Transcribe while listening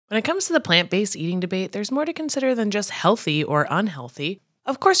When it comes to the plant-based eating debate, there's more to consider than just healthy or unhealthy.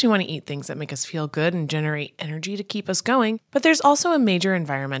 Of course, we want to eat things that make us feel good and generate energy to keep us going, but there's also a major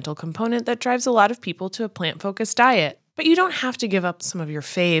environmental component that drives a lot of people to a plant-focused diet. But you don't have to give up some of your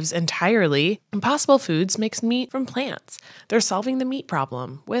faves entirely. Impossible Foods makes meat from plants. They're solving the meat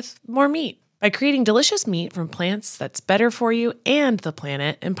problem with more meat. By creating delicious meat from plants that's better for you and the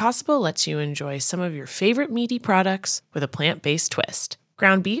planet, Impossible lets you enjoy some of your favorite meaty products with a plant-based twist.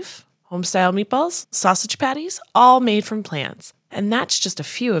 Ground beef, home-style meatballs, sausage patties, all made from plants. And that's just a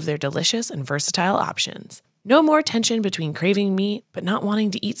few of their delicious and versatile options. No more tension between craving meat but not wanting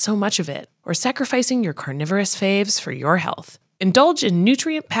to eat so much of it, or sacrificing your carnivorous faves for your health. Indulge in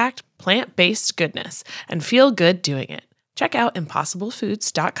nutrient-packed, plant-based goodness and feel good doing it. Check out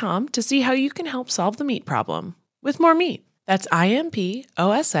impossiblefoods.com to see how you can help solve the meat problem with more meat. That's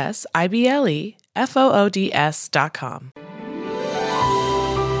IMPOSSIBLEFOODS.com.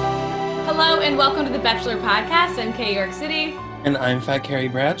 Hello and welcome to the Bachelor Podcast in New York City. And I'm Fat Carrie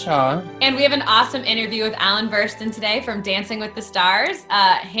Bradshaw. And we have an awesome interview with Alan Bersten today from Dancing with the Stars,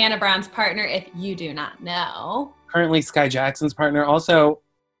 Hannah Brown's partner, if you do not know. Currently Sky Jackson's partner. Also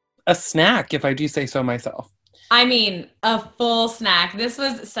a snack, if I do say so myself. I mean, a full snack. This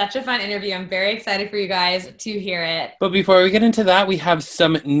was such a fun interview. I'm very excited for you guys to hear it. But before we get into that, we have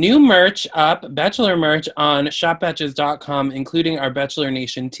some new merch up, Bachelor merch on shopbetches.com, including our Bachelor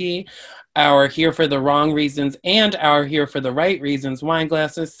Nation tee, our Here for the Wrong Reasons, and our Here for the Right Reasons wine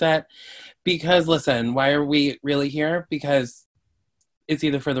glasses set. Because, listen, why are we really here? Because it's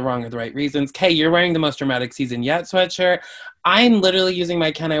either for the wrong or the right reasons. Kay, you're wearing the most dramatic season yet sweatshirt. I'm literally using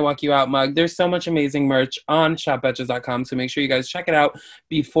my Can I Walk You Out mug. There's so much amazing merch on shopbetches.com, so make sure you guys check it out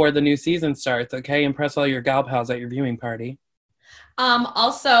before the new season starts, okay? Impress all your gal pals at your viewing party.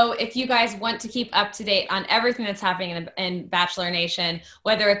 Also, if you guys want to keep up to date on everything that's happening in Bachelor Nation,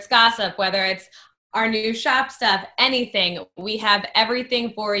 whether it's gossip, whether it's our new shop stuff, anything, we have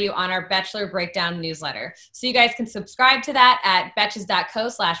everything for you on our Bachelor Breakdown newsletter. So you guys can subscribe to that at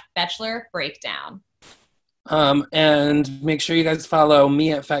betches.co/Bachelor Breakdown. And make sure you guys follow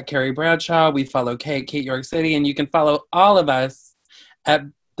me at Fat Carrie Bradshaw. We follow Kate York City, and you can follow all of us at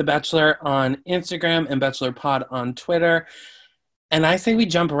The Bachelor on Instagram and Bachelor Pod on Twitter. And I say we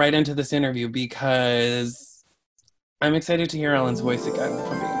jump right into this interview because I'm excited to hear Ellen's voice again,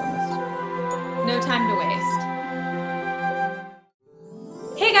 if I'm being honest. No time to waste.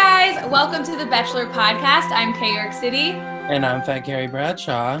 Hey guys, welcome to the Bachelor Podcast. I'm Kay York City. And I'm Fat Carrie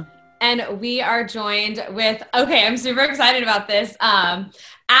Bradshaw. And we are joined with, I'm super excited about this.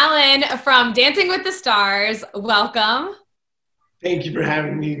 Alan from Dancing with the Stars, welcome. Thank you for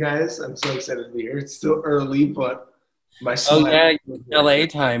having me, guys. I'm so excited to be here. It's still early, but my LA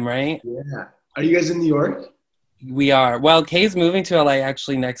time, right? Yeah. Are you guys in New York? We are. Well, Kay's moving to LA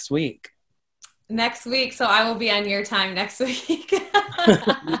actually next week. Next week, so I will be on your time next week.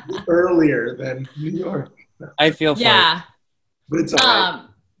 Earlier than New York. I feel fine. Yeah. But it's all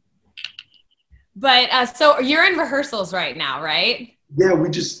right. So you're in rehearsals right now, right? Yeah,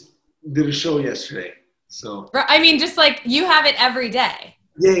 we just did a show yesterday. So I mean, just like you have it every day.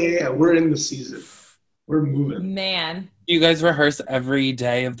 Yeah. We're in the season. We're moving. Man. Do you guys rehearse every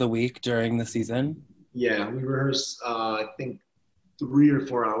day of the week during the season? Yeah, we rehearse, I think, 3 or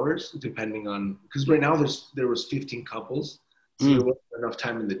 4 hours, depending on, because right now there was 15 couples, so there wasn't enough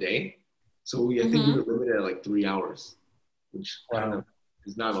time in the day. So I think we were limited at like 3 hours, which kind of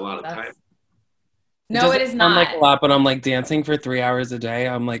is not a lot of time. No, it is not. I'm like a lot, but I'm like dancing for 3 hours a day.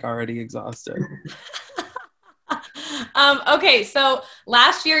 I'm like already exhausted. Okay, so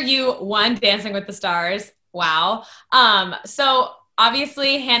last year you won Dancing with the Stars. Wow. So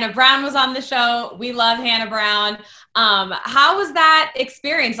obviously Hannah Brown was on the show. We love Hannah Brown. How was that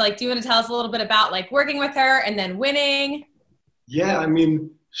experience? Like, do you want to tell us a little bit about like working with her and then winning? Yeah, I mean,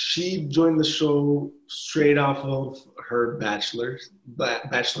 she joined the show straight off of her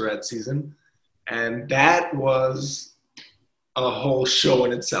Bachelorette season. And that was a whole show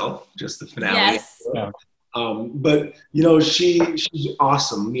in itself, just the finale. Yes. Yeah. But you know, she's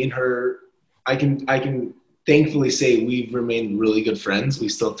awesome. Me and her, I can thankfully say we've remained really good friends. We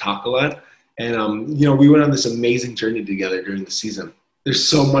still talk a lot. And, you know, we went on this amazing journey together during the season. There's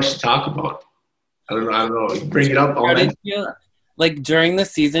so much to talk about. I don't know. Bring it up all night. Like, during the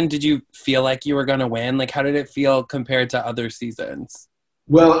season, did you feel like you were going to win? Like, how did it feel compared to other seasons?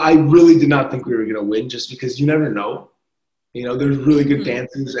 Well, I really did not think we were going to win just because you never know. You know, there's really good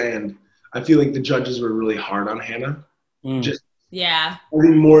dancers, and I feel like the judges were really hard on Hannah. I think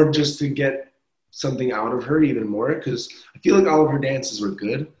more just to get something out of her even more, because I feel like all of her dances were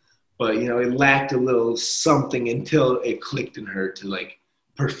good, but, you know, it lacked a little something until it clicked in her to, like,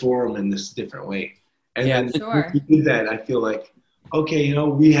 perform in this different way. And Yeah, then sure. if we did that, I feel like, okay, you know,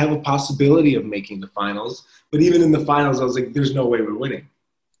 we have a possibility of making the finals. But even in the finals, I was like, there's no way we're winning.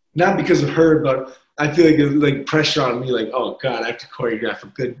 Not because of her, but I feel like it was like pressure on me, like, oh God, I have to choreograph a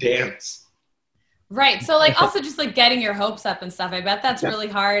good dance. Right. So like also just like getting your hopes up and stuff. I bet that's Yeah. really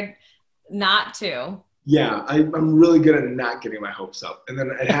hard not to. Yeah, I'm really good at not getting my hopes up. And then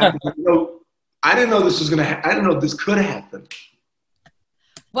it happened. You know, I didn't know this was going to I didn't know this could happen.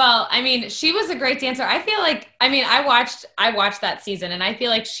 Well, I mean, she was a great dancer. I feel like, I mean, I watched that season and I feel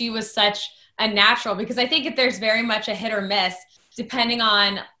like she was such a natural because I think there's very much a hit or miss depending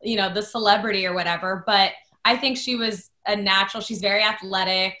on, you know, the celebrity or whatever. But I think she was a natural. She's very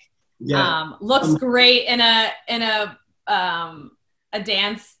athletic. Yeah. Looks great in a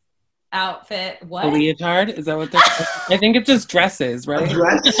dance outfit. What? A leotard? Is that what they're I think it's just dresses, right? A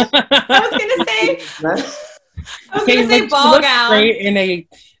dress? I was gonna say Dress? ball gown. Great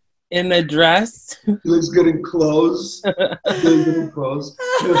in a dress. She looks good in clothes. Really good in clothes.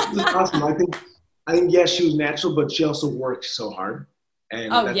 It was awesome. I think yeah, she was natural, but she also worked so hard.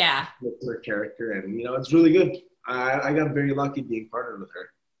 And that's her character, and you know, it's really good. I got very lucky being partnered with her.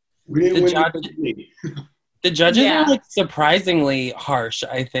 We didn't win. The judges are like surprisingly harsh,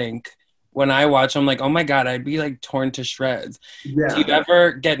 I think. When I watch, I'm like, oh my God, I'd be like torn to shreds. Yeah. Do you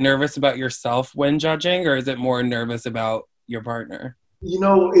ever get nervous about yourself when judging, or is it more nervous about your partner? You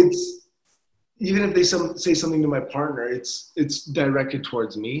know, it's even if they say something to my partner, it's directed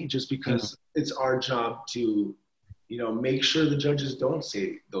towards me just because it's our job to, you know, make sure the judges don't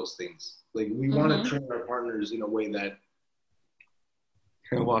say those things. Like we want to train our partners in a way that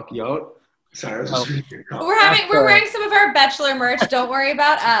can walk you out. Sorry, I was just reading your comment. We're wearing some of our Bachelor merch. Don't worry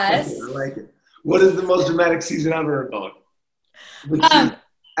about us. I like it. What is the most dramatic season ever about?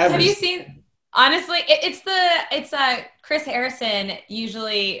 Have you seen? Honestly, it's Chris Harrison.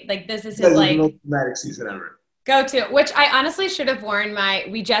 Usually, like this is his like the most dramatic season ever. Go to, which I honestly should have worn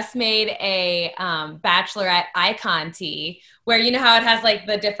we just made a Bachelorette icon tee where you know how it has like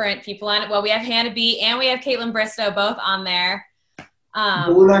the different people on it. Well, we have Hannah B and we have Caitlin Bristow both on there.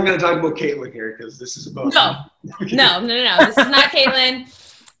 But we're not going to talk about Caitlin here because this is about no. This is not Caitlin.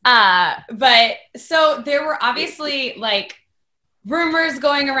 But so there were obviously like rumors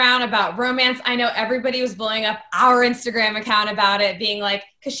going around about romance. I know everybody was blowing up our Instagram account about it, being like,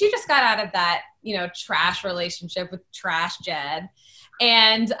 because she just got out of that, you know, trash relationship with Trash Jed.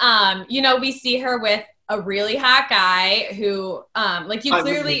 And, you know, we see her with a really hot guy who, like you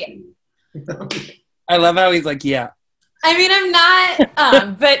clearly. I love how he's like, yeah. I mean, I'm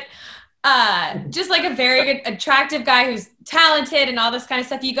not, but just like a very good, attractive guy who's talented and all this kind of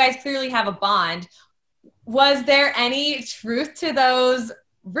stuff. You guys clearly have a bond. Was there any truth to those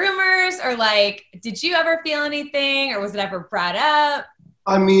rumors or like, did you ever feel anything or was it ever brought up?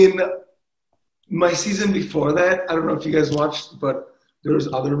 I mean, my season before that, I don't know if you guys watched, but there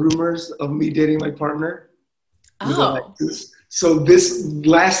was other rumors of me dating my partner. Oh. So this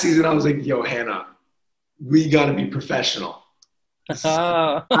last season, I was like, yo, Hannah, we got to be professional.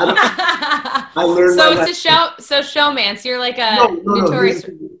 Oh. I learned so it's a show. So Showmance, you're like a notorious.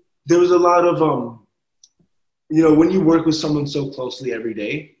 There was a lot of, you know, when you work with someone so closely every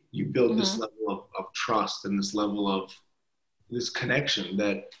day, you build this level of trust and this level of this connection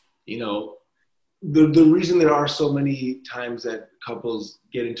that, you know, the reason there are so many times that couples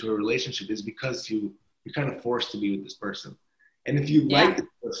get into a relationship is because you're kind of forced to be with this person. And if you like this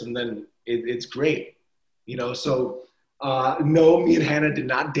person, then it's great. You know, so no, me and Hannah did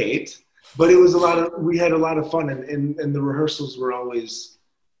not date, but it was we had a lot of fun and the rehearsals were always,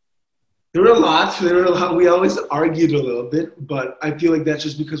 there were a lot. We always argued a little bit, but I feel like that's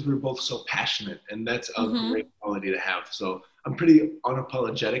just because we were both so passionate and that's a great quality to have. So I'm pretty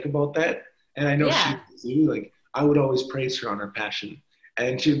unapologetic about that. And I know she too, like I would always praise her on her passion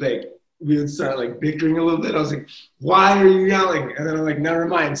and she'd like, we would start like bickering a little bit. I was like, why are you yelling? And then I'm like, never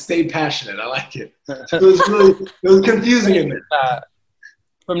mind, stay passionate. I like it. So it was confusing in there.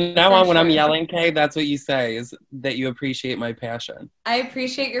 From now on, when I'm yelling, Kay, that's what you say, is that you appreciate my passion. I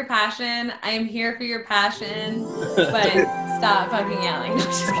appreciate your passion. I am here for your passion, but stop fucking yelling. No,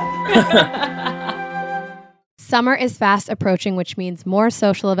 just kidding. Summer is fast approaching, which means more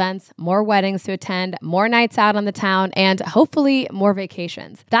social events, more weddings to attend, more nights out on the town, and hopefully more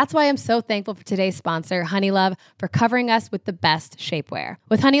vacations. That's why I'm so thankful for today's sponsor, Honeylove, for covering us with the best shapewear.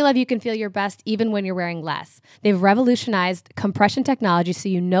 With Honeylove, you can feel your best even when you're wearing less. They've revolutionized compression technology so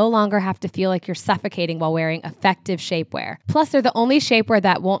you no longer have to feel like you're suffocating while wearing effective shapewear. Plus, they're the only shapewear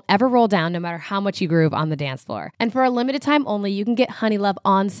that won't ever roll down no matter how much you groove on the dance floor. And for a limited time only, you can get Honeylove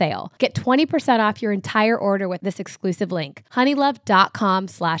on sale. Get 20% off your entire order with this exclusive link,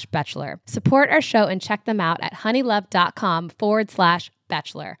 honeylove.com/bachelor. Support our show and check them out at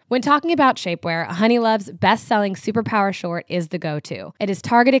honeylove.com/bachelor. When talking about shapewear, Honeylove's best-selling Superpower Short is the go-to. It is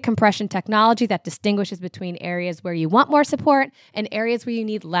targeted compression technology that distinguishes between areas where you want more support and areas where you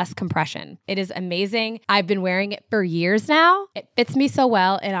need less compression. It is amazing. I've been wearing it for years now. It fits me so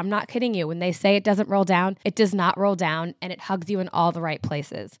well, and I'm not kidding you. When they say it doesn't roll down, it does not roll down, and it hugs you in all the right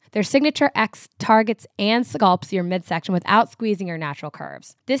places. Their Signature X targets and sculpts your midsection without squeezing your natural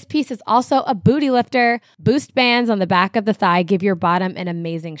curves. This piece is also a booty lifter. Boost bands on the back of the thigh give your bottom an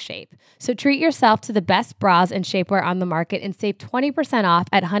amazing shape. So treat yourself to the best bras and shapewear on the market and save 20% off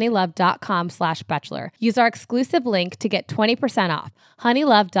at honeylove.com/bachelor. Use our exclusive link to get 20% off,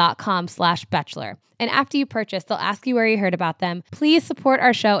 honeylove.com/bachelor. And after you purchase, they'll ask you where you heard about them. Please support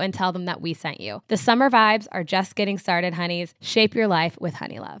our show and tell them that we sent you. The summer vibes are just getting started, honeys. Shape your life with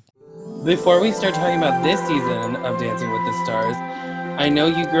Honeylove. Before we start talking about this season of Dancing with the Stars, I know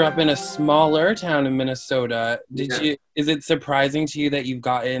you grew up in a smaller town in Minnesota. Is it surprising to you that you've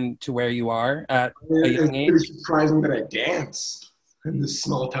gotten to where you are at a young age? It's pretty surprising that I dance in this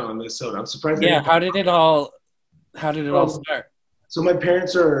small town in Minnesota. I'm surprised. Yeah, how did it all start? So my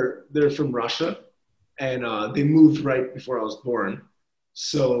parents they're from Russia, and they moved right before I was born.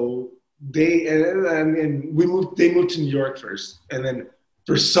 So they moved to New York first, and then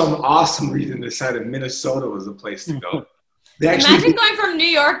for some awesome reason decided Minnesota was the place to go. Imagine going from New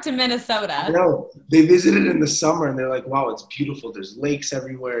York to Minnesota. No, they visited in the summer and they're like, wow, it's beautiful. There's lakes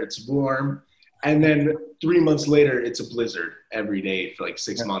everywhere. It's warm. And then 3 months later, it's a blizzard every day for like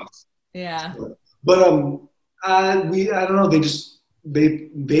 6 months. Yeah. But I don't know. They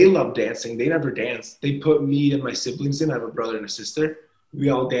love dancing. They never danced. They put me and my siblings in. I have a brother and a sister. We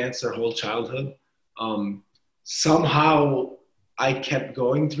all danced our whole childhood. Somehow I kept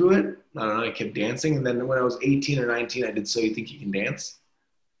going through it. I don't know, I kept dancing. And then when I was 18 or 19, I did So You Think You Can Dance.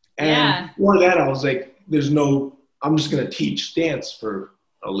 And before that, I was like, I'm just going to teach dance for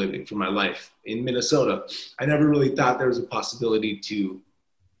a living, for my life in Minnesota. I never really thought there was a possibility to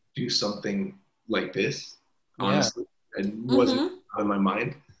do something like this, honestly. It wasn't out of my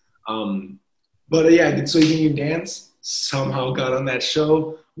mind. But I did So You Think You Can Dance, somehow got on that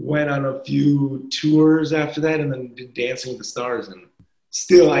show, went on a few tours after that, and then did Dancing with the Stars. And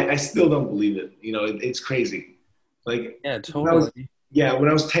still, I still don't believe it. You know, it's crazy. Like, yeah, totally. When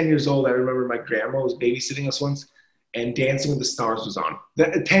I was 10 years old, I remember my grandma was babysitting us once, and Dancing with the Stars was on.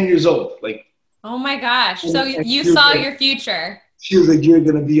 10 years old, like. Oh my gosh! So you saw your future. She was like, "You're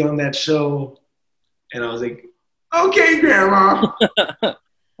gonna be on that show," and I was like, "Okay, Grandma."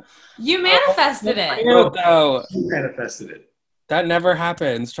 You manifested it. No, you manifested it. That never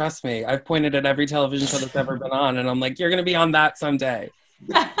happens. Trust me. I've pointed at every television show that's ever been on, and I'm like, "You're gonna be on that someday."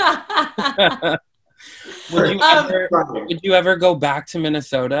 Would you ever go back to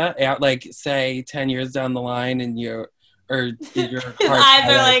Minnesota at, like, say 10 years down the line and your his eyes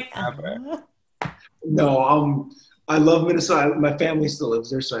are like No, I love Minnesota. My family still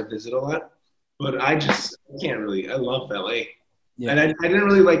lives there, so I visit a lot. But I can't really. I love LA, and I didn't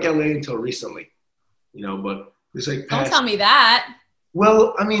really like LA until recently, you know. But it's like don't tell me that.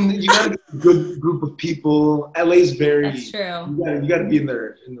 Well, I mean, you got to get a good group of people. LA's very. That's true. You got to be in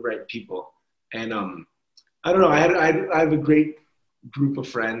the right people. And I don't know. I have a great group of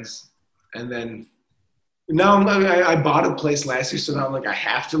friends, and then now I bought a place last year, so now I'm like I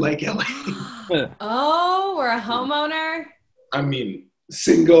have to like LA. Oh, we're a homeowner. I mean,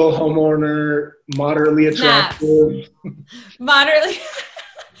 single homeowner, moderately attractive. Moderately.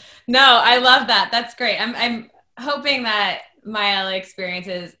 No, I love that. That's great. I'm hoping that my LA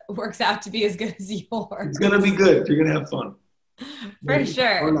experiences works out to be as good as yours. It's gonna be good. You're gonna have fun. For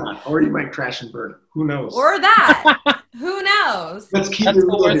sure. Or not. Or you might crash and burn. Who knows? Or that. Who knows? Let's keep it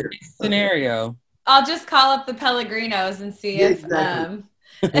real here. Scenario. I'll just call up the Pellegrinos and see if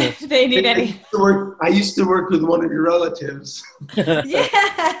they need any. I used to work with one of your relatives.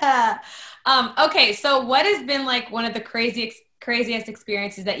 Yeah. Okay, so what has been like one of the craziest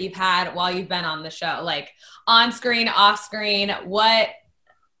experiences that you've had while you've been on the show? Like on screen, off screen, whether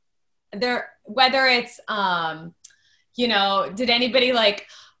it's you know, did anybody like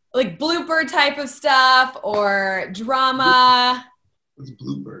blooper type of stuff or drama? What's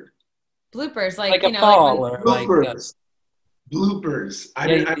blooper? Bloopers, like you know, bloopers. Bloopers.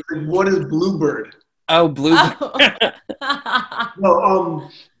 What is bluebird? Oh, bluebird. Oh.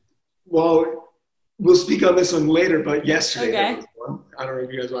 Well, we'll speak on this one later, but yesterday there was one. I don't know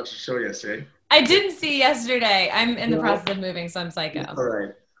if you guys watched the show yesterday. I didn't see yesterday. I'm in the process of moving, so I'm psycho. All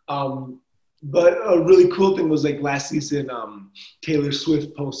right. But a really cool thing was like last season, Taylor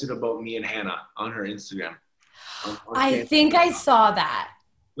Swift posted about me and Hannah on her Instagram. I think I saw that.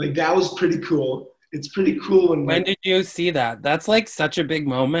 Like, that was pretty cool. It's pretty cool When did you see that? That's like such a big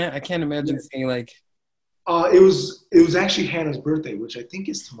moment. I can't imagine seeing like. It was actually Hannah's birthday, which I think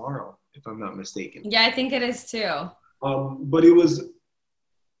is tomorrow, if I'm not mistaken. Yeah, I think it is too. But it was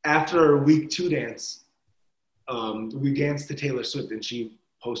after our week 2 dance. We danced to Taylor Swift, and she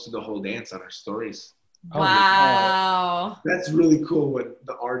posted the whole dance on her stories. Wow. That's really cool when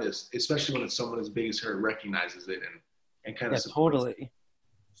the artist, especially when it's someone as big as her, recognizes it and kind of supports totally. it.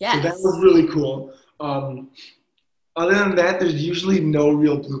 Yes. So that was really cool. Other than that, there's usually no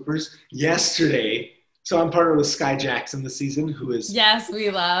real bloopers. Yesterday, so I'm partnered with Sky Jackson this season, who is... Yes,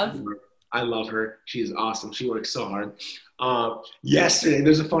 we love. I love her. She is awesome. She works so hard. Yesterday,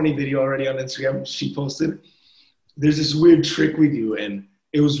 there's a funny video already on Instagram she posted. There's this weird trick we do, and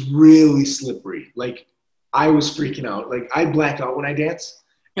it was really slippery. Like, I was freaking out. Like, I black out when I dance,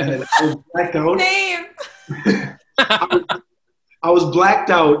 and then I was blacked out. Same. I was blacked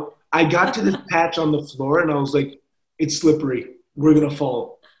out. I got to this patch on the floor, and I was like, it's slippery. We're going to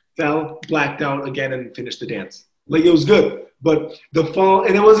fall. Fell, blacked out again, and finished the dance. Like, it was good. But the fall,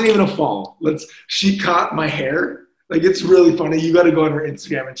 and it wasn't even a fall. She caught my hair. Like, it's really funny. You got to go on her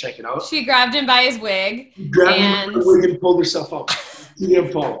Instagram and check it out. She grabbed him by his wig. Grabbed him by the wig and pulled herself up. She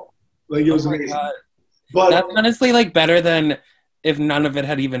didn't fall. Like, it was amazing. God. But that's honestly like better than if none of it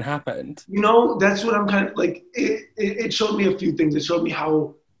had even happened. You know, that's what I'm kind of like. It showed me a few things. It showed me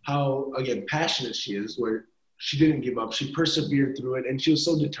how again passionate she is, where she didn't give up. She persevered through it, and she was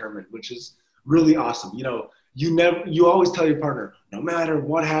so determined, which is really awesome. You know, you always tell your partner, no matter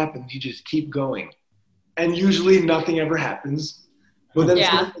what happens, you just keep going. And usually nothing ever happens. But then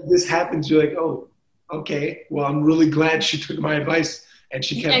something like this happens, you're like, oh, okay. Well, I'm really glad she took my advice. And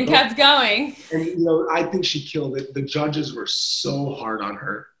she kept going. And, you know, I think she killed it. The judges were so hard on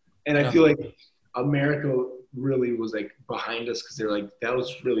her. And I feel like America really was, like, behind us because they're like, that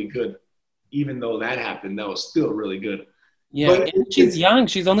was really good. Even though that happened, that was still really good. Yeah, and she's young.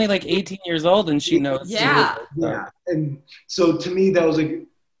 She's only, like, 18 years old, and she knows. Yeah. Yeah. And so to me, that was, like,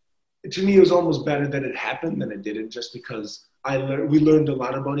 to me, it was almost better that it happened than it didn't, just because we learned a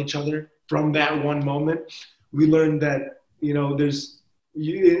lot about each other from that one moment. We learned that, you know,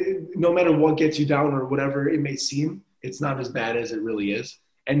 no matter what gets you down or whatever it may seem, it's not as bad as it really is.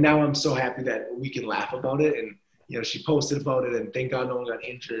 And now I'm so happy that we can laugh about it. And, you know, she posted about it, and thank God no one got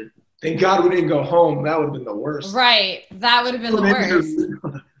injured. Thank God we didn't go home. That would have been the worst. Right. That would have been the worst.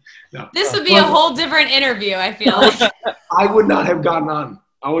 No. This would be a whole different interview, I feel like. I would not have gotten on.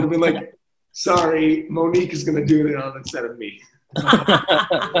 I would have been like, sorry, Monique is going to do it on instead of me.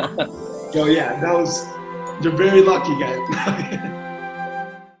 So, yeah, you're very lucky, guys.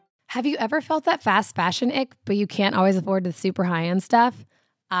 Have you ever felt that fast fashion ick, but you can't always afford the super high-end stuff?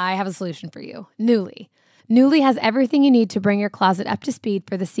 I have a solution for you. Nuuly. Nuuly has everything you need to bring your closet up to speed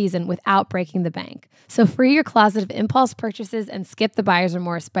for the season without breaking the bank. So free your closet of impulse purchases and skip the buyer's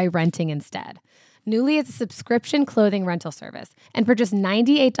remorse by renting instead. Nuuly is a subscription clothing rental service, and for just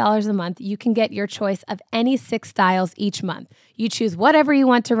 $98 a month, you can get your choice of any 6 styles each month. You choose whatever you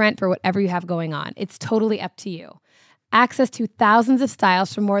want to rent for whatever you have going on. It's totally up to you. Access to thousands of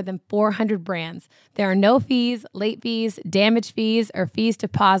styles from more than 400 brands. There are no fees, late fees, damage fees, or fees to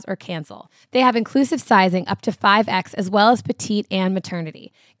pause or cancel. They have inclusive sizing up to 5X as well as petite and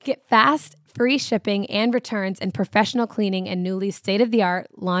maternity. Get fast, free shipping and returns and professional cleaning in Nuuly's state-of-the-art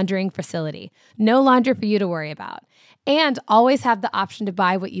laundering facility. No laundry for you to worry about. And always have the option to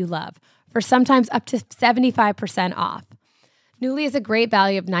buy what you love, for sometimes up to 75% off. Nuuly is a great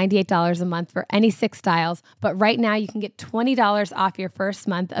value of $98 a month for any 6 styles, but right now you can get $20 off your first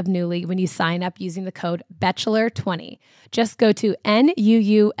month of Nuuly when you sign up using the code BACHELOR20. Just go to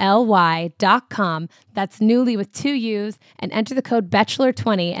NUULY.com, that's Nuuly with 2 U's, and enter the code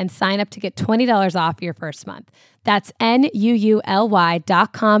BACHELOR20 and sign up to get $20 off your first month. That's NUULY.com,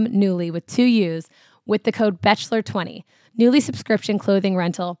 Nuuly with 2 U's, with the code BACHELOR20. Nuuly subscription clothing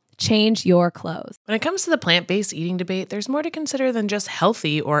rental. Change your clothes. When it comes to the plant-based eating debate, there's more to consider than just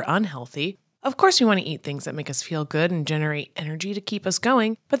healthy or unhealthy. Of course, we want to eat things that make us feel good and generate energy to keep us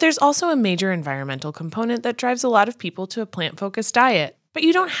going, but there's also a major environmental component that drives a lot of people to a plant-focused diet. But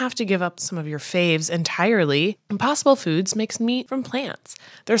you don't have to give up some of your faves entirely. Impossible Foods makes meat from plants.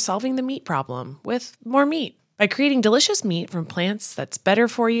 They're solving the meat problem with more meat. By creating delicious meat from plants that's better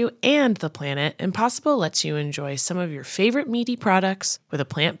for you and the planet, Impossible lets you enjoy some of your favorite meaty products with a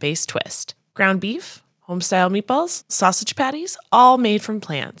plant-based twist. Ground beef, home-style meatballs, sausage patties, all made from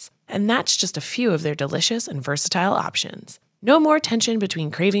plants. And that's just a few of their delicious and versatile options. No more tension between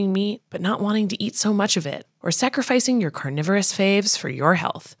craving meat but not wanting to eat so much of it, or sacrificing your carnivorous faves for your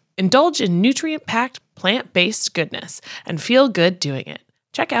health. Indulge in nutrient-packed, plant-based goodness and feel good doing it.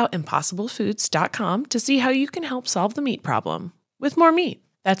 Check out impossiblefoods.com to see how you can help solve the meat problem with more meat.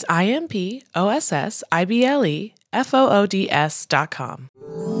 That's IMPOSSIBLEFOODS.com.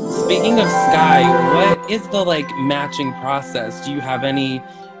 Speaking of Sky, what is the matching process? Do you have any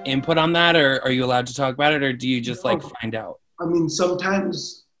input on that, or are you allowed to talk about it, or do you just find out? I mean,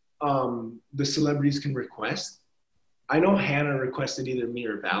 sometimes the celebrities can request. I know Hannah requested either me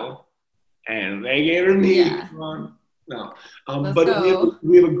or Val, and they gave her me. Yeah. Come on. No. Let's but go.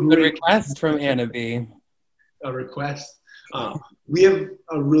 we have a great request from Anna B. A request. We have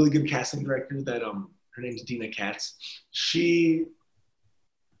a really good casting director that her name's Dina Katz.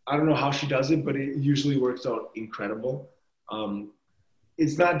 I don't know how she does it, but it usually works out incredible.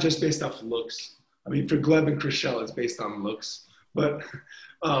 It's not just based off looks. I mean, for Gleb and Chriselle, it's based on looks, but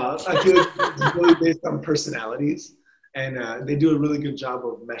I feel like it's really based on personalities, and they do a really good job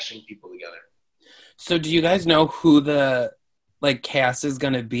of meshing people together. So do you guys know who the cast is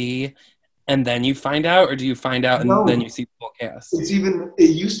going to be, and then you find out, or do you find out and then you see the full cast? It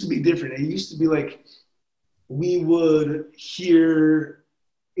used to be different. It used to be we would hear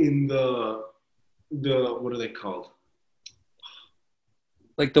in the what are they called?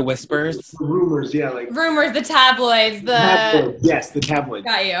 The whispers? The rumors, yeah. Rumors, the tabloids, Yes, the tabloids.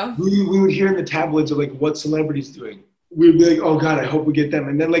 Got you. We would hear in the tabloids of what celebrities doing. We would be like, oh God, I hope we get them.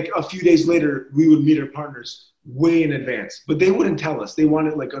 And then a few days later, we would meet our partners way in advance. But they wouldn't tell us. They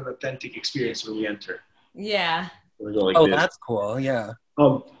wanted an authentic experience when we enter. Yeah. That's cool, yeah.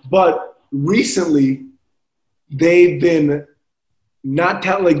 But recently, they've been not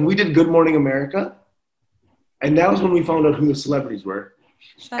telling, we did Good Morning America. And that was when we found out who the celebrities were.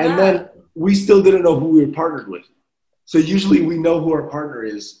 Then we still didn't know who we were partnered with. So usually we know who our partner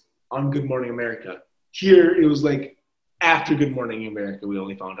is on Good Morning America. Here, it was after Good Morning America, we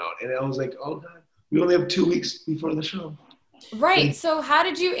only found out. And I was like, oh God, we only have 2 weeks before the show. Right. So how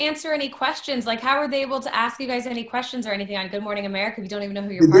did you answer any questions? How were they able to ask you guys any questions or anything on Good Morning America if you don't even know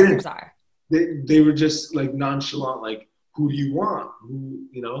who your partners are? They were just nonchalant, who do you want? Who,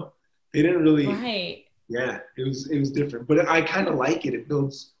 they didn't really. Right. Yeah, it was different. But I kind of like it. It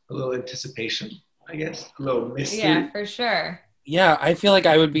builds a little anticipation, I guess. A little mystery. Yeah, for sure. Yeah, I feel like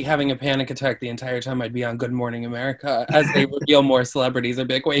I would be having a panic attack the entire time I'd be on Good Morning America as they reveal more celebrities a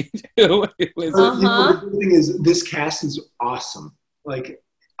big way too. The thing is, this cast is awesome.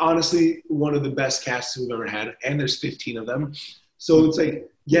 Honestly, one of the best casts we've ever had, and there's 15 of them. So it's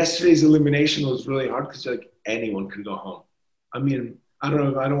yesterday's elimination was really hard because anyone could go home. I mean, I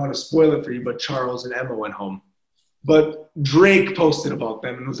don't want to spoil it for you, but Charles and Emma went home. But Drake posted about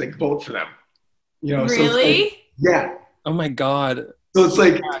them and was vote for them. Really? So yeah. Oh my God. So it's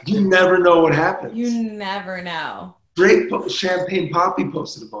you never know what happens. You never know. Drake, Champagne Poppy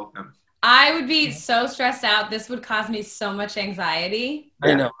posted about them. I would be so stressed out. This would cause me so much anxiety.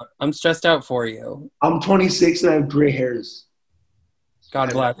 I know. I'm stressed out for you. I'm 26 and I have gray hairs.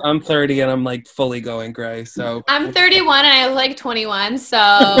 God bless. I'm 30 and I'm fully going gray. So I'm 31 and I look 21.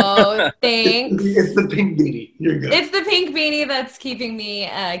 So thanks. It's the pink beanie. You're good. It's the pink beanie that's keeping me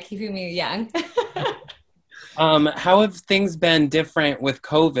young. How have things been different with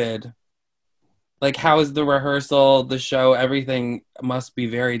COVID? How is the rehearsal, the show, everything must be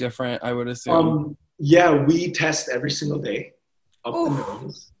very different, I would assume. Yeah, we test every single day. Up and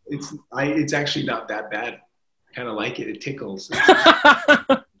nose. It's actually not that bad. Kind of like it. It tickles. You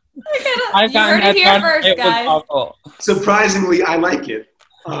heard it here first, guys. Surprisingly, I like it.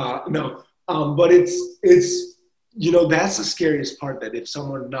 No, but it's that's the scariest part. That if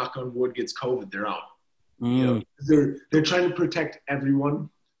someone, knock on wood, gets COVID, they're out. They're trying to protect everyone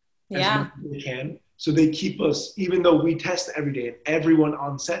as much as they can. So they keep us, even though we test every day and everyone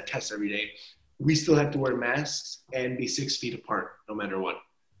on set tests every day, we still have to wear masks and be 6 feet apart no matter what.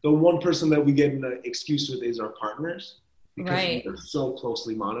 The one person that we get an excuse with is our partners because they're so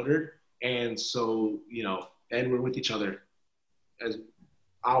closely monitored. And so, and we're with each other as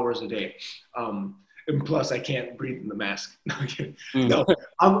hours a day. And plus I can't breathe in the mask. No, I'm kidding. No.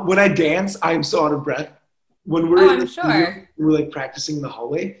 When I dance, I'm so out of breath. When we're we're practicing in the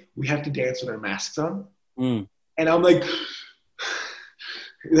hallway, we have to dance with our masks on. And I'm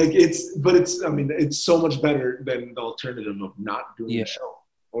it's so much better than the alternative of not doing the show.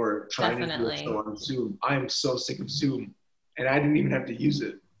 Or trying to do a show on Zoom. I am so sick of Zoom, and I didn't even have to use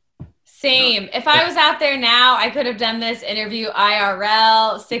it. Same. If I was out there now, I could have done this interview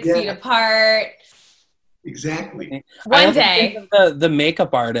IRL, 6 feet apart. Exactly. One day. The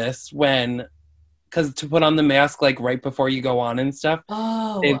makeup artist, because to put on the mask right before you go on and stuff,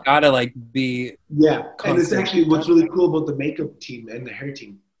 they've got to be. Yeah, and it's actually what's really cool about the makeup team and the hair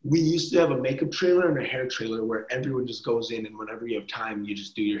team. we used to have a makeup trailer and a hair trailer where everyone just goes in, and whenever you have time, you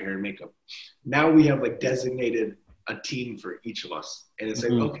just do your hair and makeup. Now we have like designated a team for each of us. And it's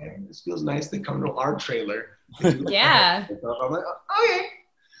like, okay, this feels nice. They come to our trailer. Yeah. I'm like, okay.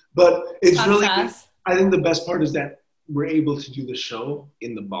 But it's That's really, us. I think the best part is that we're able to do the show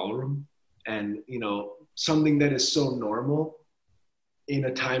in the ballroom, and, you know, something that is so normal in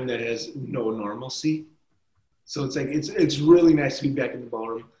a time that has no normalcy. So it's like, it's really nice to be back in the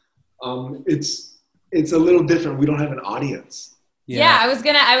ballroom. It's a little different. We don't have an audience. Yeah, I was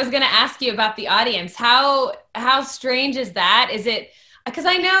gonna ask you about the audience. How strange is that? Is it, because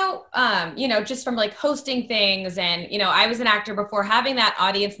I know, you know, just from like hosting things, and, you know, I was an actor before, having that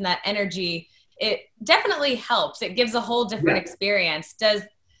audience and that energy, it definitely helps. It gives a whole different experience.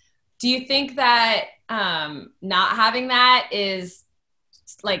 Do you think that not having that is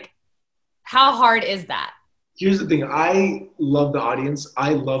like, how hard is that? Here's the thing. I love the audience. I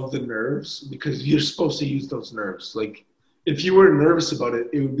love the nerves, because you're supposed to use those nerves. Like, if you were nervous about it,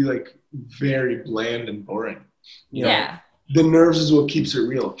 it would be like very bland and boring. You know? The nerves is what keeps it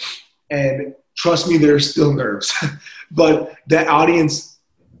real. And trust me, there's still nerves. But that audience,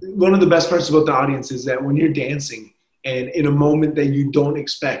 one of the best parts about the audience is that when you're dancing and in a moment that you don't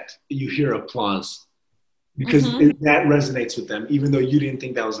expect, you hear applause, because that resonates with them, even though you didn't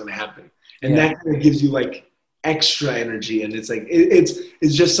think that was going to happen. And that kind of gives you like extra energy. And it's like,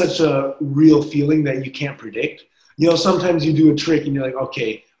 it's just such a real feeling that you can't predict. You know, sometimes you do a trick and you're like,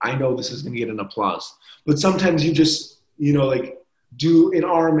 okay, I know this is going to get an applause. But sometimes you just, you know, like do an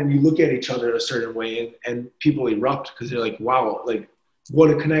arm and you look at each other a certain way, and people erupt because they're like, wow, like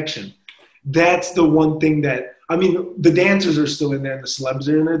what a connection. That's the one thing that, I mean, the dancers are still in there and the celebs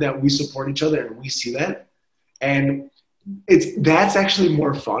are in there, that we support each other and we see that. And that's actually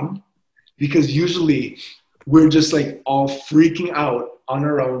more fun, because usually we're just like all freaking out on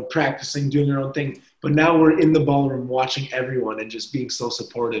our own, practicing, doing our own thing. But now we're in the ballroom watching everyone and just being so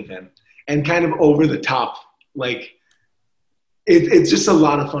supportive and kind of over the top. Like, it's just a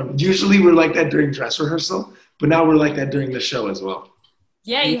lot of fun. Usually we're like that during dress rehearsal, but now we're like that during the show as well.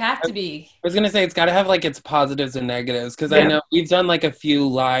 Yeah, you have to be. I was going to say, it's got to have like its positives and negatives, because I know we've done like a few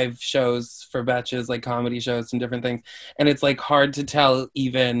live shows for Betches, like comedy shows and different things. And it's like hard to tell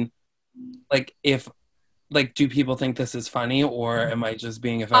even like if, like, do people think this is funny, or am I just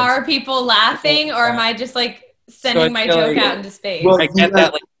being offensive? Are people laughing, or am I just like sending my joke out into space? Well, I get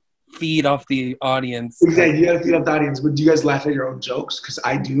that, like, feed off the audience. Exactly, you gotta feed off the audience. But do you guys laugh at your own jokes? Because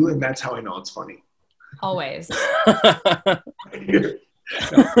I do, and that's how I know it's funny. Always.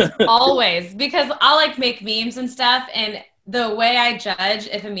 Always. Because I'll like make memes and stuff, and the way I judge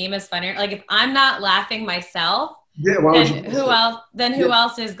if a meme is funny, like if I'm not laughing myself, then who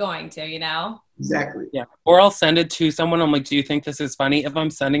else is going to, you know? Exactly. Yeah. Or I'll send it to someone. I'm like, do you think this is funny? If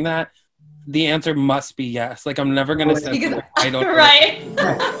I'm sending that, the answer must be yes. Like, I'm never going to send it. I don't know. Right.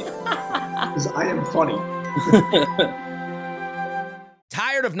 Because I am funny.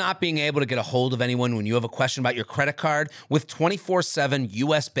 Tired of not being able to get a hold of anyone when you have a question about your credit card? With 24/7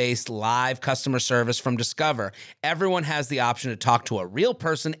 US-based live customer service from Discover, everyone has the option to talk to a real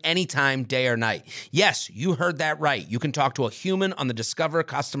person anytime, day or night. Yes, you heard that right. You can talk to a human on the Discover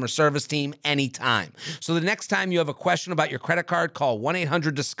customer service team anytime. So the next time you have a question about your credit card, call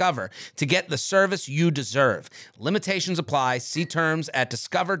 1-800-DISCOVER to get the service you deserve. Limitations apply. See terms at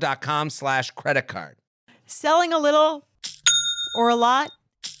discover.com/creditcard. Selling a little or a lot?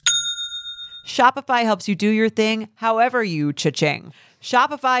 Shopify helps you do your thing however you cha-ching.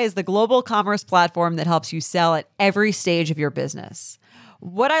 Shopify is the global commerce platform that helps you sell at every stage of your business.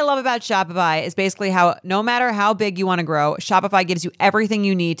 What I love about Shopify is basically how no matter how big you want to grow, Shopify gives you everything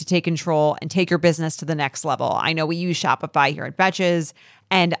you need to take control and take your business to the next level. I know we use Shopify here at Betches,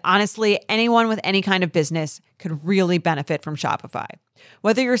 and honestly, anyone with any kind of business could really benefit from Shopify.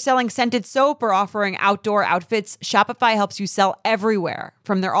 Whether you're selling scented soap or offering outdoor outfits, Shopify helps you sell everywhere,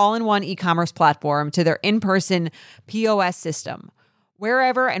 from their all-in-one e-commerce platform to their in-person POS system.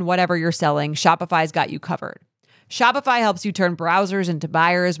 Wherever and whatever you're selling, Shopify's got you covered. Shopify helps you turn browsers into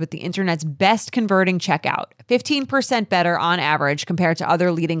buyers with the internet's best converting checkout, 15% better on average compared to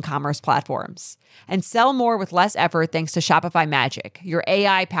other leading commerce platforms. And sell more with less effort thanks to Shopify Magic, your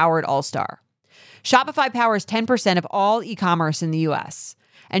AI-powered all-star. Shopify powers 10% of all e-commerce in the U.S.,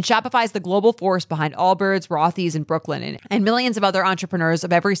 and Shopify is the global force behind Allbirds, Rothy's, and Brooklyn, and millions of other entrepreneurs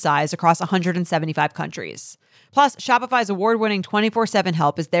of every size across 175 countries. Plus, Shopify's award-winning 24/7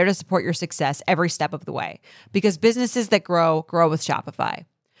 help is there to support your success every step of the way, because businesses that grow, grow with Shopify.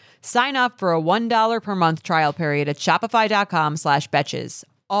 Sign up for a $1 per month trial period at shopify.com/betches,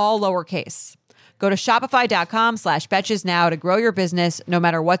 all lowercase. Go to shopify.com/betches now to grow your business no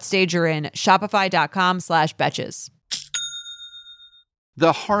matter what stage you're in. Shopify.com/betches.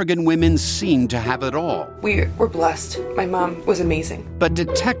 The Hargan women seemed to have it all. We were blessed. My mom was amazing. But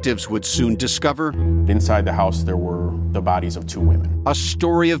detectives would soon discover inside the house there were the bodies of 2 women. a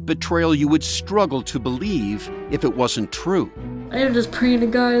story of betrayal you would struggle to believe if it wasn't true. I am just praying to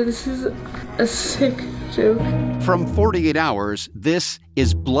God, this is a sick joke. From 48 Hours, this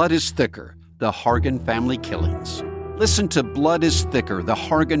is Blood is Thicker, the Hargan Family Killings. Listen to Blood is Thicker, the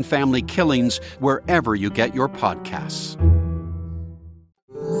Hargan Family Killings, wherever you get your podcasts.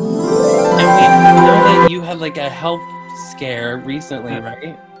 And we know that you had like a health scare recently,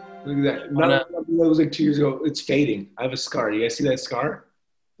 right? Look at that. That was like 2 years ago. It's fading. I have a scar. You guys see that scar?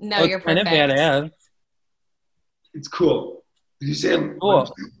 No, you're kind perfect. of badass. It's cool. Did you say I'm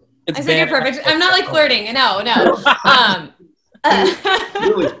Cool. It's I said you're badass. perfect. I'm not like flirting. No.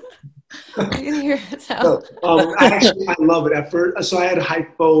 Really? You can hear yourself. I love it. At first, so I had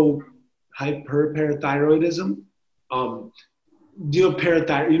hyperparathyroidism. You know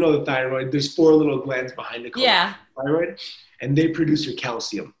parathyroid? You know the thyroid. There's 4 little glands behind the thyroid, and they produce your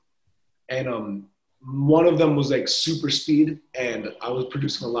calcium. And one of them was like super speed, and I was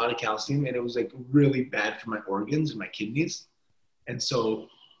producing a lot of calcium, and it was like really bad for my organs and my kidneys. And so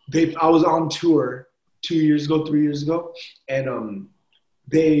I was on tour 3 years ago, and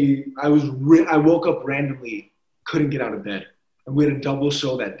I woke up randomly, couldn't get out of bed, and we had a double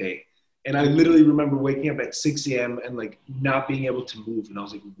show that day. And I literally remember waking up at 6 a.m. and like not being able to move. And I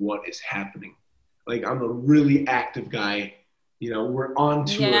was like, what is happening? Like, I'm a really active guy. You know, we're on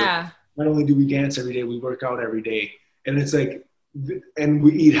tour. Yeah. Not only do we dance every day, we work out every day. And it's like, and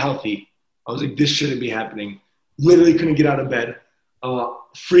we eat healthy. I was like, this shouldn't be happening. Literally couldn't get out of bed,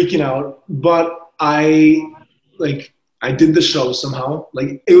 freaking out. But I did the show somehow.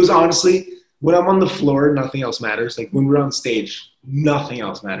 Like, it was honestly, when I'm on the floor, nothing else matters. Like, when we're on stage, nothing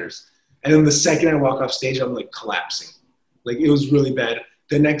else matters. And then the second I walk off stage, I'm like collapsing. Like, it was really bad.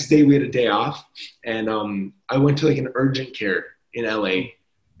 The next day we had a day off, and I went to like an urgent care in LA,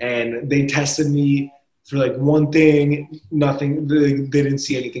 and they tested me for like one thing, nothing. They didn't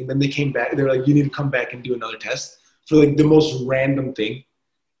see anything. Then they came back. They were like, you need to come back and do another test for like the most random thing.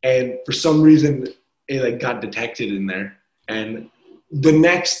 And for some reason it like got detected in there. And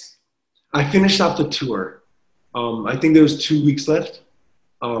I finished off the tour. I think there was 2 weeks left.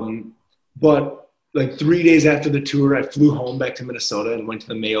 But like 3 days after the tour, I flew home back to Minnesota and went to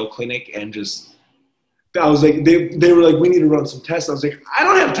the Mayo Clinic and I was like, they were like, we need to run some tests. I was like, I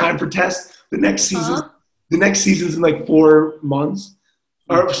don't have time for tests. The next season's in like 4 months.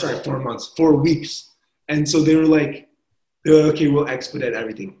 4 weeks. And so they were like, okay, we'll expedite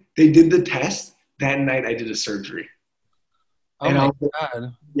everything. They did the test. That night I did a surgery. Oh my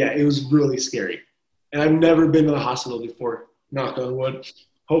God. Yeah, it was really scary. And I've never been to the hospital before, knock on wood.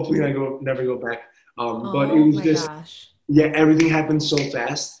 Hopefully I never go back. But it was everything happened so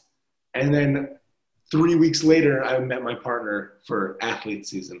fast. And then 3 weeks later, I met my partner for athlete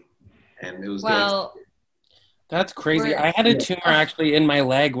season. And it was That's crazy. I had a tumor actually in my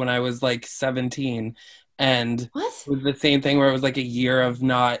leg when I was like 17. And it was the same thing where it was like a year of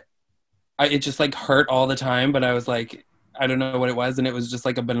it just like hurt all the time. But I was like, I don't know what it was. And it was just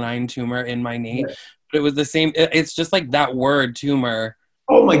like a benign tumor in my knee. Yeah. But it was the same. It's just like that word tumor.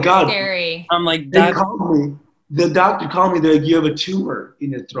 Oh my God. Scary. I'm like, they called me. The doctor called me. They're like, you have a tumor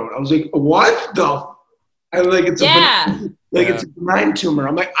in your throat. I was like, what the? I was like, it's a benign tumor.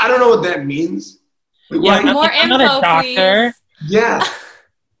 I'm like, I don't know what that means. Like, more info, I'm not a doctor. Please. Yeah.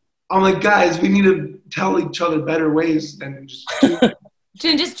 I'm like, guys, we need to tell each other better ways than just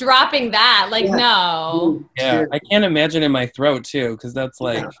dropping that. Like, no. Yeah, I can't imagine in my throat too, because that's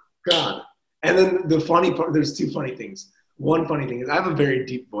like God. And then the funny part, there's 2 funny things. One funny thing is I have a very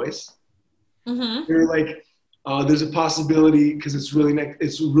deep voice. Mm-hmm. They're like, there's a possibility because it's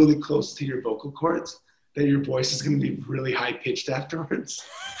really close to your vocal cords that your voice is going to be really high pitched afterwards.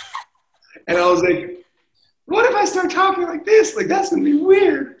 And I was like, what if I start talking like this? Like, that's going to be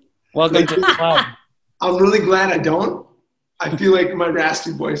weird. Welcome to the club. I'm really glad I don't. I feel like my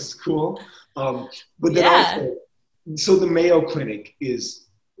raspy voice is cool. But then also, so the Mayo Clinic is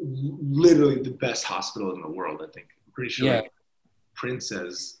literally the best hospital in the world, I think. I'm pretty sure like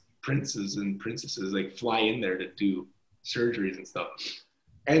princes and princesses like fly in there to do surgeries and stuff.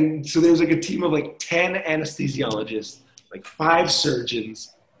 And so there's like a team of like 10 anesthesiologists, like 5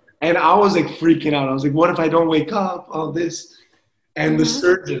 surgeons. And I was like freaking out. I was like, what if I don't wake up? All this. And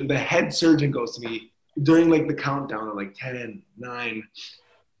the head surgeon goes to me during like the countdown of like 10, 9.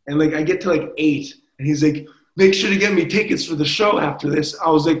 And like I get to like 8 and he's like, make sure to get me tickets for the show after this. I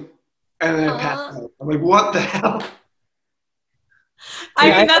was like, And then I passed out. I'm like, what the hell?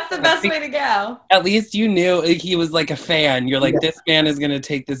 I mean, that's the best way to go. At least you knew he was like a fan. You're like, this man is going to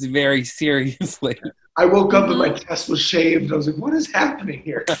take this very seriously. I woke up and my chest was shaved. I was like, what is happening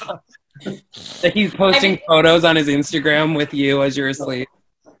here? He's posting photos on his Instagram with you as you're asleep.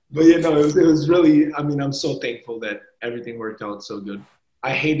 But it was really, I mean, I'm so thankful that everything worked out so good.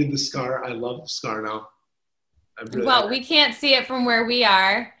 I hated the scar. I love the scar now. Well, we can't see it from where we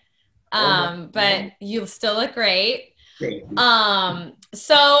are, but you still look great.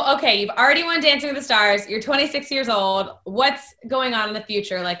 So, okay, you've already won Dancing with the Stars. You're 26 years old. What's going on in the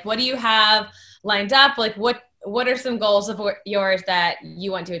future? Like, what do you have lined up? Like, what are some goals of yours that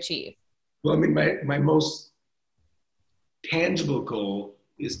you want to achieve? Well, I mean, my most tangible goal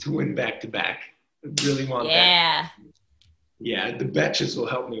is to win back-to-back. I really want that. Yeah, the Betches will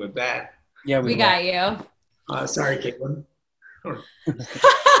help me with that. Yeah, we got you. Sorry, Caitlin.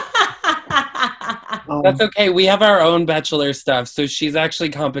 That's okay. We have our own Bachelor stuff, so she's actually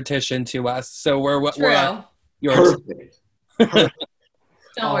competition to us. So we're yours. Perfect.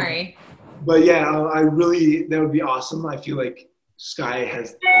 Don't worry. But yeah, that would be awesome. I feel like Sky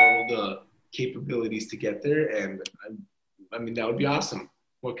has all the capabilities to get there, and I mean that would be awesome.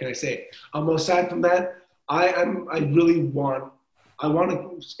 What can I say? Aside from that, I want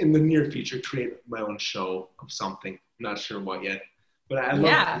to in the near future create my own show of something. Not sure what yet, but I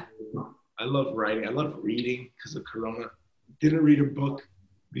love writing. I love reading because of Corona. Didn't read a book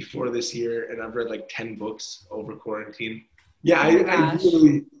before this year, and I've read like 10 books over quarantine. Yeah, I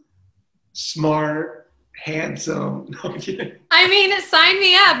really smart, handsome. No, I'm kidding. I mean, sign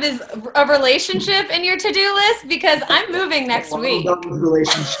me up. Is a relationship in your to-do list? Because I'm moving next week.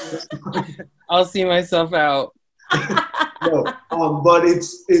 Relationships. I'll see myself out. No, but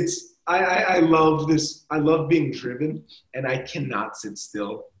I love this. I love being driven, and I cannot sit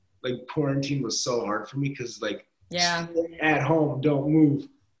still. Like quarantine was so hard for me because stay at home, don't move.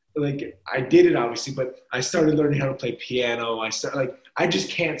 Like I did it obviously, but I started learning how to play piano. I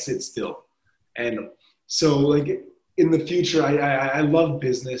just can't sit still. And so like in the future, I love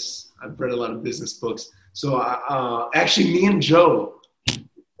business. I've read a lot of business books. So actually me and Joe,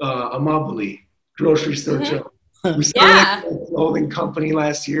 Amabili, grocery store Joe, we started a clothing company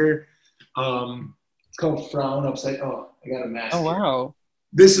last year. It's called Frown Upside. Oh, I got a mask. Oh, wow.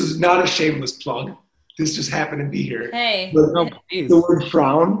 This is not a shameless plug. This just happened to be here. Hey. The word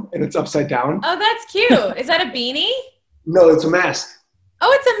frown, and it's upside down. Oh, that's cute. Is that a beanie? No, it's a mask.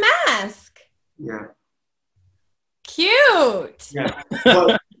 Oh, it's a mask. Yeah. Cute. Yeah.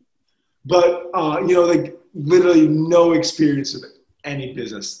 But like literally no experience with any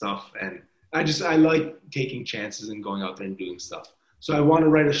business stuff. And I like taking chances and going out there and doing stuff. So I want to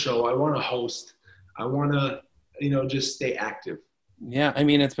write a show. I want to host. I want to, just stay active. Yeah, I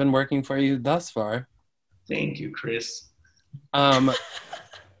mean, it's been working for you thus far. Thank you, Chris.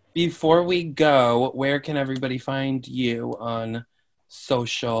 Before we go, where can everybody find you on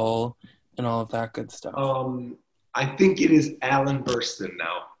social and all of that good stuff? I think it is Alan Bersten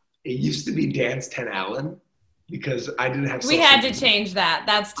now. It used to be Dance 10 Alan because I didn't have social We had to change that.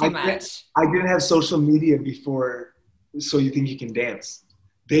 That's too much. I didn't have social media before So You Think You Can Dance.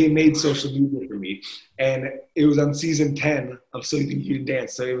 They made social media for me. And it was on season 10 of So You Think You Can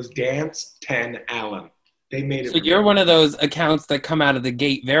Dance. So it was Dance 10 Alan. They made it. So you're one of those accounts that come out of the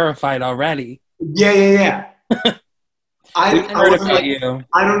gate verified already. Yeah. I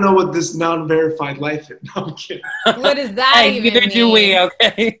don't know what this non-verified life is. No, I'm kidding. What does that even neither mean? do we,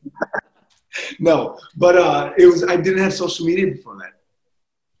 okay? No, but I didn't have social media before that.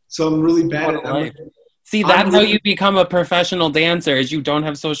 So I'm really bad at it. See, that's how you become a professional dancer is you don't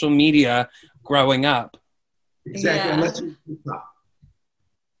have social media growing up. Exactly, Yeah. unless you're TikTok.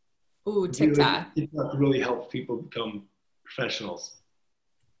 Ooh, TikTok. TikTok really helps people become professionals.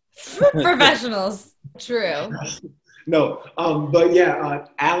 Professionals. True. No, but yeah,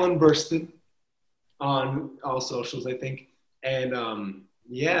 Alan Bersten on all socials, I think. And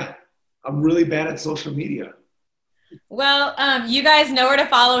yeah, I'm really bad at social media. Well, you guys know where to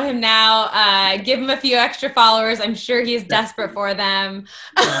follow him now. Give him a few extra followers. I'm sure he's desperate for them.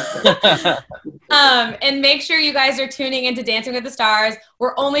 And make sure you guys are tuning into Dancing with the Stars.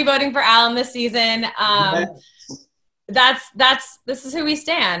 We're only voting for Alan this season. This is who we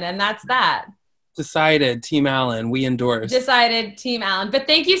stand, and that's that. Decided, Team Allen. We endorse. Decided, Team Allen. But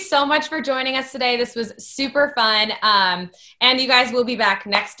thank you so much for joining us today. This was super fun. And you guys will be back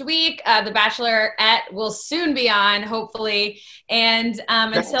next week. The Bachelorette will soon be on, hopefully. And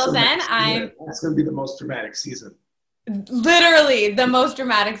until then, that's going to be the most dramatic season. Literally the most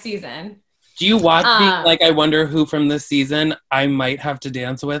dramatic season. Do you watch I Wonder Who from this season I might have to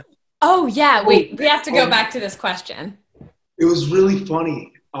dance with? Oh yeah, wait, we have to go back to this question. It was really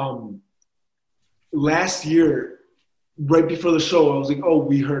funny. Last year, right before the show, I was like, oh,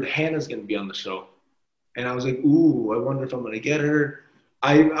 we heard Hannah's going to be on the show. And I was like, ooh, I wonder if I'm going to get her.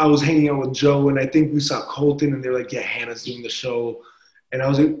 I was hanging out with Joe, and I think we saw Colton, and they're like, yeah, Hannah's doing the show. And I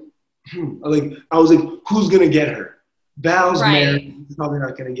was like, who's going to get her? Val's married, probably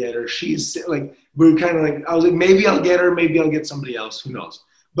not going to get her. She's like, we're kind of like, I was like, maybe I'll get her, maybe I'll get somebody else, who knows?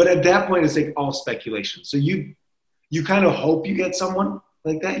 But at that point, it's like all speculation. So you kind of hope you get someone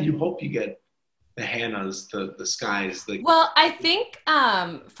like that. You hope you get the Hannahs, the Skies. Well, I think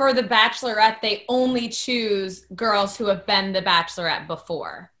for the Bachelorette, they only choose girls who have been the Bachelorette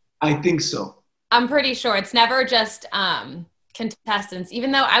before. I think so. I'm pretty sure it's never just contestants,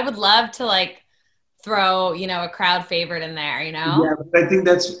 even though I would love to like throw, a crowd favorite in there, Yeah, but I think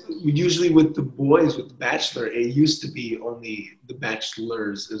that's usually with the boys, with the Bachelor, it used to be only the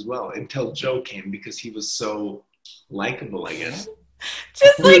Bachelors as well until Joe came because he was so likable, I guess.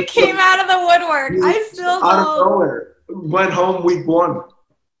 Just like came out of the woodwork. I still don't. Out of nowhere. Went home week 1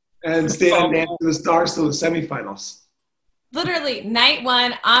 and stayed on Dancing with the Stars till the semifinals. Literally, night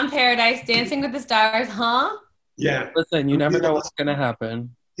 1 on Paradise, Dancing with the Stars, huh? Yeah. Listen, you never know what's gonna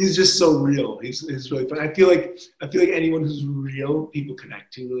happen. He's just so real. He's really fun. I feel like anyone who's real, people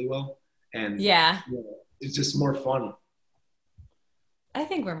connect to really well. And it's just more fun. I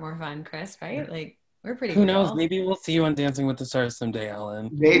think we're more fun, Chris, right? Like we're pretty Who knows? Maybe we'll see you on Dancing with the Stars someday,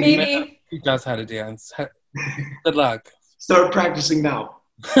 Ellen. Maybe. He knows how to dance. Good luck. Start practicing now.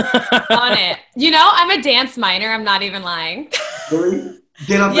 On it. I'm a dance minor. I'm not even lying. Really?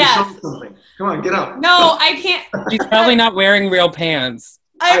 Get up and show something. Come on, get up. No, I can't. She's probably not wearing real pants.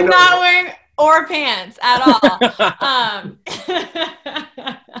 I'm not wearing or pants at all.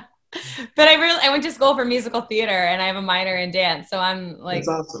 But I went to school for musical theater and I have a minor in dance. So I'm like, that's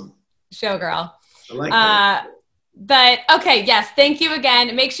awesome. Showgirl. I like that. But okay, yes, thank you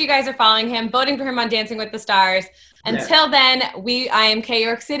again. Make sure you guys are following him, voting for him on Dancing with the Stars. Until then, I am K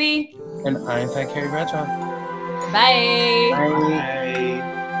York City. And I'm Fat Carrie Bradshaw. Bye. Bye.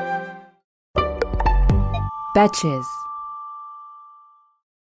 Betches.